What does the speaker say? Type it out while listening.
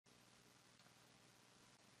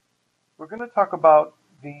We're going to talk about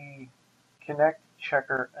the connect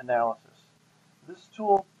checker analysis. This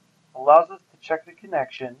tool allows us to check the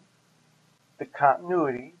connection, the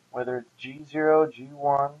continuity, whether it's G0,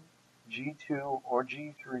 G1, G2, or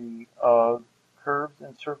G3 of curves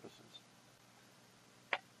and surfaces.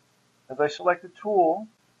 As I select the tool,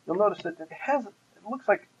 you'll notice that it looks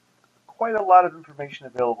like quite a lot of information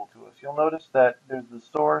available to us. You'll notice that there's the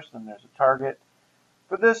source and there's a target.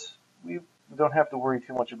 For this, we don't have to worry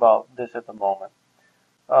too much about this at the moment.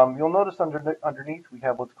 You'll notice underneath we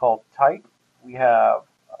have what's called type. We have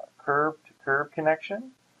curve-to-curve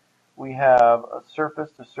connection. We have a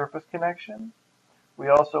surface-to-surface connection. We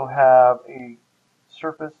also have a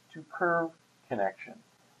surface-to-curve connection.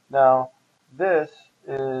 Now, this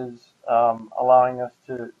is allowing us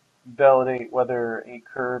to validate whether a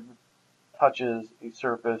curve touches a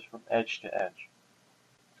surface from edge to edge.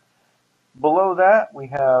 Below that, we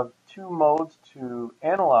have two modes to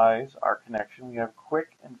analyze our connection. We have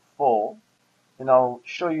quick and full, and I'll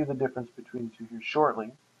show you the difference between the two here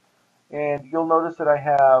shortly. And you'll notice that I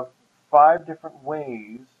have 5 different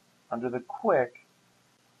ways under the quick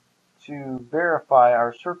to verify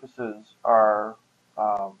our surfaces are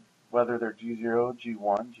whether they're G0,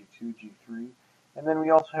 G1, G2, G3, and then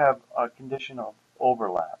we also have a condition of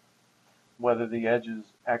overlap, whether the edges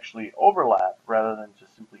actually overlap rather than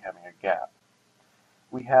just simply having a gap.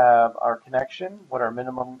 We have our connection, what our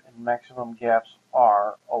minimum and maximum gaps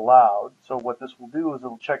are allowed. So what this will do is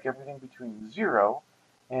it'll check everything between 0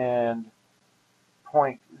 and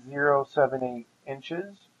 0.078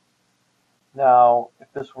 inches. Now,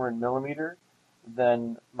 if this were in millimeter,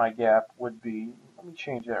 then my gap would be, let me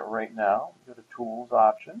change that right now. Go to Tools,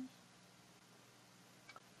 Options.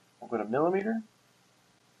 We'll go to millimeter.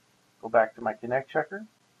 Go back to my connect checker.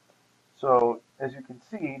 So as you can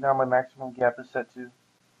see, now my maximum gap is set to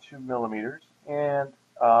 2 millimeters, and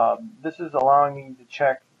this is allowing me to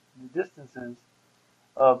check the distances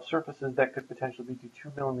of surfaces that could potentially be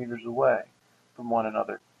 2 millimeters away from one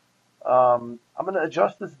another. I'm going to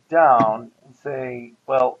adjust this down and say,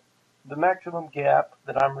 well, the maximum gap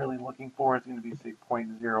that I'm really looking for is going to be, say,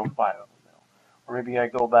 0.05. Or maybe I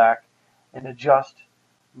go back and adjust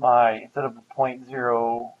my, instead of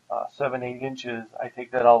 0.078 inches, I take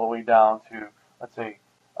that all the way down to, let's say,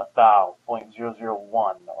 1,000,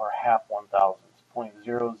 0.001, or half 1,000,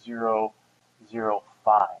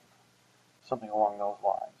 0.0005, something along those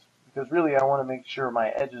lines. Because really I want to make sure my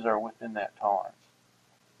edges are within that tolerance.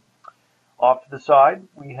 Off to the side,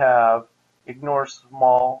 we have ignore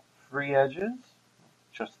small free edges.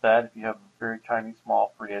 Just that, if you have very tiny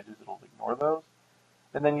small free edges, it'll ignore those.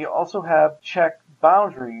 And then you also have check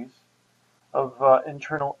boundaries of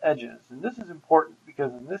internal edges. And this is important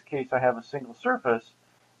because in this case I have a single surface,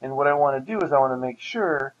 and what I want to do is I want to make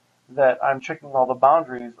sure that I'm checking all the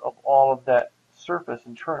boundaries of all of that surface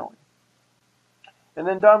internally. And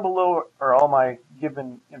then down below are all my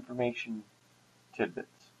given information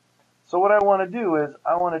tidbits. So what I want to do is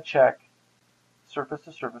I want to check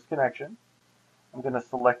surface-to-surface connection. I'm going to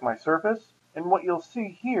select my surface, and what you'll see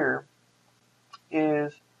here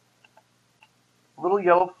is little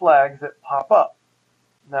yellow flags that pop up.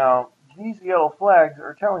 Now, these yellow flags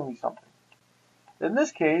are telling me something. In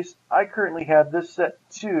this case, I currently have this set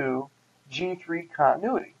to G3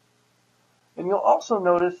 continuity. And you'll also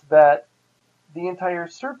notice that the entire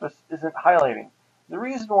surface isn't highlighting. The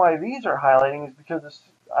reason why these are highlighting is because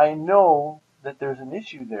I know that there's an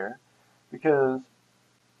issue there, because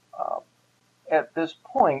at this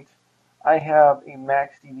point I have a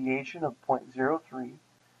max deviation of 0.03.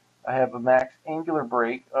 I have a max angular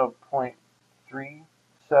break of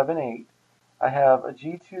 0.378. I have a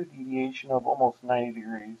G2 deviation of almost 90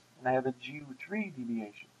 degrees, and I have a G3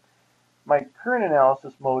 deviation. My current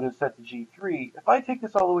analysis mode is set to G3. If I take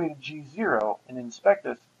this all the way to G0 and inspect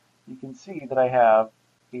this, you can see that I have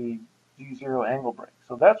a G0 angle break.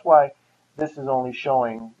 So that's why this is only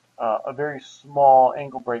showing a very small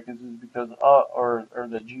angle break. This is because, or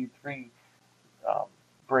the G3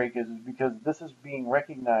 break is because this is being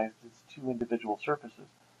recognized as 2 individual surfaces.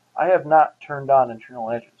 I have not turned on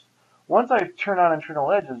internal edges. Once I turn on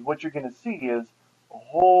internal edges, what you're going to see is a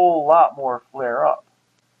whole lot more flare up.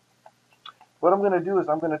 What I'm going to do is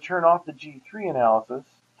I'm going to turn off the G3 analysis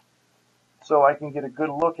so I can get a good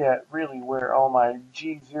look at really where all my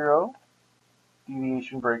G0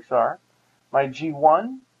 deviation breaks are, my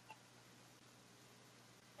G1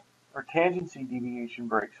 or tangency deviation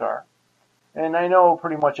breaks are, and I know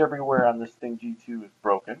pretty much everywhere on this thing G2 is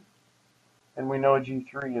broken, and we know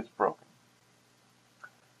G3 is broken.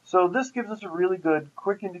 So this gives us a really good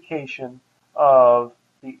quick indication of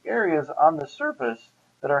the areas on the surface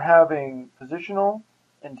that are having positional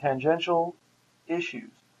and tangential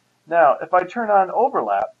issues. Now, if I turn on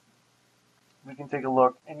overlap, we can take a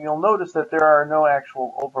look, and you'll notice that there are no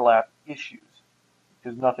actual overlap issues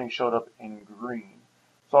because nothing showed up in green.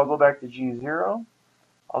 So I'll go back to G0.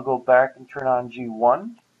 I'll go back and turn on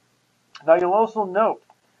G1. Now you'll also note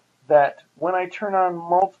that when I turn on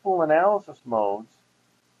multiple analysis modes,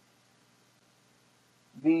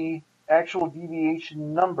 the actual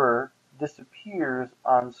deviation number disappears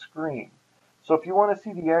on screen. So if you want to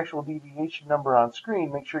see the actual deviation number on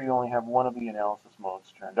screen, make sure you only have one of the analysis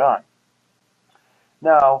modes turned on.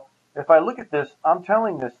 Now, if I look at this, I'm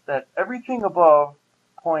telling this that everything above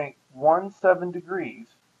 0.17 degrees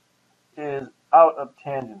is out of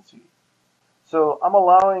tangency. So I'm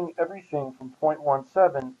allowing everything from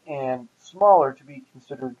 0.17 and smaller to be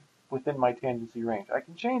considered within my tangency range. I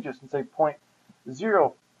can change this and say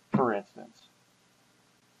 0.0, for instance.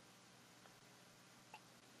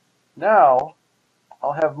 Now,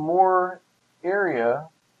 I'll have more area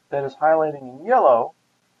that is highlighting in yellow,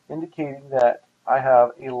 indicating that I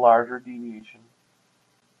have a larger deviation,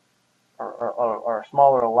 or a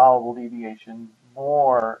smaller allowable deviation.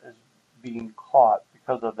 More is being caught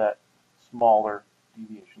because of that smaller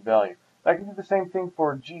deviation value. I can do the same thing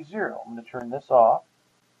for G0. I'm going to turn this off,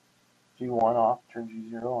 G1 off, turn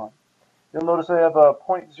G0 on. You'll notice I have a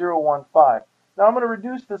 0.015. Now I'm going to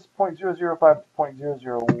reduce this 0.005 to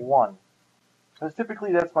 0.001. Because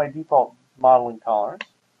typically that's my default modeling tolerance.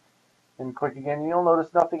 And click again, you'll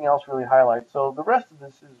notice nothing else really highlights. So the rest of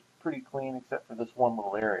this is pretty clean except for this one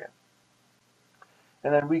little area.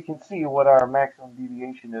 And then we can see what our maximum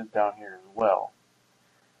deviation is down here as well.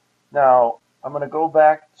 Now, I'm going to go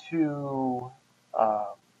back to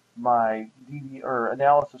my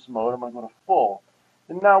analysis mode. I'm going to go to full.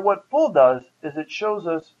 And now what full does is it shows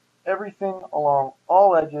us everything along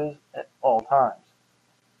all edges at all times.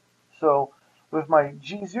 So with my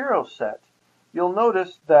G0 set, you'll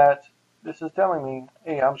notice that this is telling me,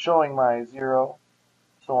 hey, I'm showing my 0,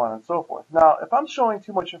 so on and so forth. Now, if I'm showing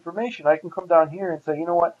too much information, I can come down here and say, you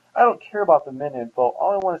know what, I don't care about the min info.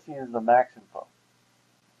 All I want to see is the max info.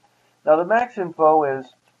 Now, the max info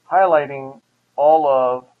is highlighting all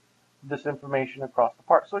of this information across the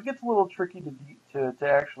part. So it gets a little tricky to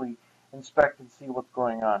actually inspect and see what's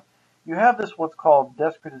going on. You have this what's called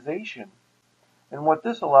discretization. And what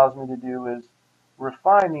this allows me to do is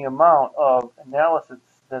refine the amount of analysis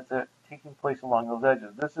that's taking place along those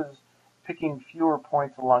edges. This is picking fewer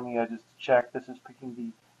points along the edges to check. This is picking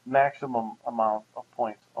the maximum amount of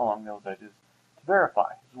points along those edges to verify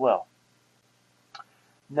as well.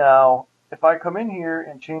 Now, if I come in here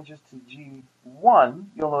and change this to G1,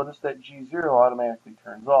 you'll notice that G0 automatically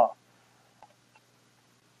turns off.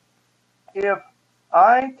 If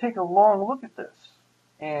I take a long look at this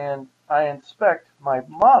and I inspect my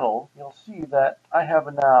model, you'll see that I have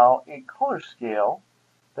now a color scale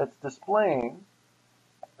that's displaying.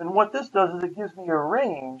 And what this does is it gives me a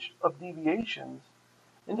range of deviations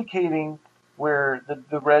indicating where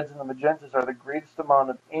the reds and the magentas are the greatest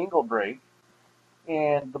amount of angle break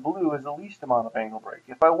and the blue is the least amount of angle break.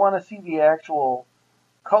 If I want to see the actual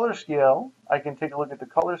color scale, I can take a look at the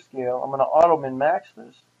color scale. I'm going to auto min-max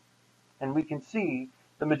this, and we can see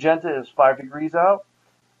the magenta is 5 degrees out,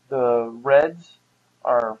 the reds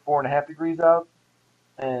are 4.5 degrees out,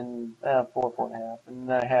 and 4.5, and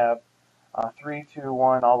then I have 3, 2,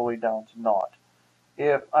 1, all the way down to 0.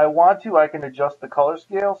 If I want to, I can adjust the color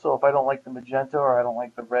scale. So if I don't like the magenta or I don't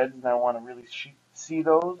like the reds and I want to really see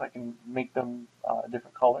those, I can make them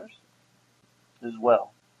different colors as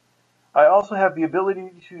well. I also have the ability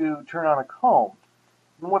to turn on a comb.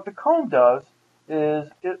 And what the comb does is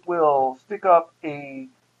it will stick up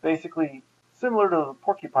basically similar to the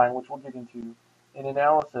porcupine, which we'll get into in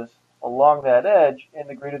analysis, along that edge, and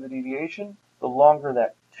the greater the deviation, the longer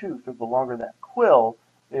that tooth or the longer that quill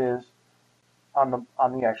is on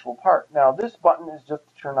the actual part. Now this button is just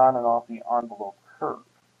to turn on and off the envelope curve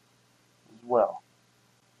as well.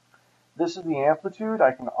 This is the amplitude.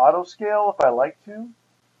 I can auto scale if I like to.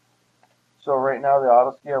 So right now the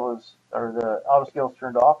auto scale is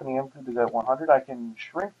turned off and the amplitude is at 100. I can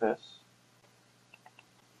shrink this.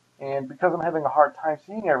 And because I'm having a hard time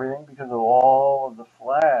seeing everything because of all of the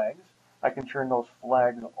flags, I can turn those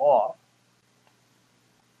flags off.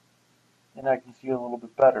 And I can see a little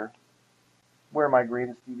bit better where my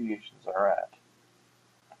greatest deviations are at.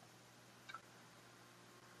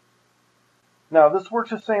 Now this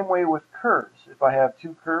works the same way with curves. If I have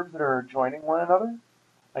two curves that are joining one another,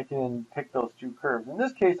 I can pick those two curves. In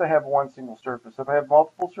this case, I have one single surface. If I have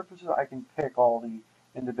multiple surfaces, I can pick all the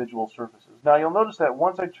individual surfaces. Now you'll notice that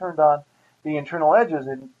once I turned on the internal edges,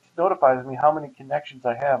 it notifies me how many connections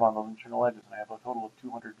I have on those internal edges, and I have a total of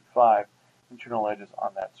 205 internal edges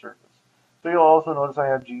on that surface. So you'll also notice I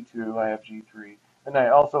have G2, I have G3, and I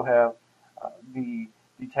also have the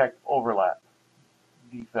detect overlap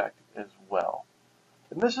defect as well.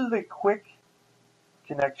 And this is a quick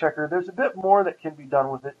Connect Checker. There's a bit more that can be done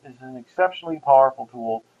with it. It's an exceptionally powerful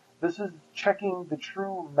tool. This is checking the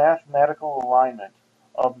true mathematical alignment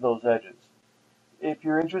of those edges. If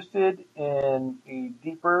you're interested in a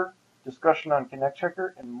deeper discussion on Connect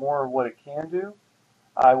Checker and more of what it can do,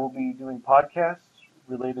 I will be doing podcasts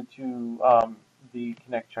related to the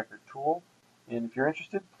Connect Checker tool. And if you're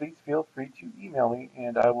interested, please feel free to email me,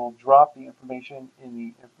 and I will drop the information in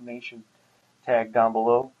the information tag down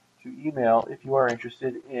below to email if you are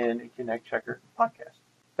interested in a Connect Checker podcast.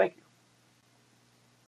 Thank you.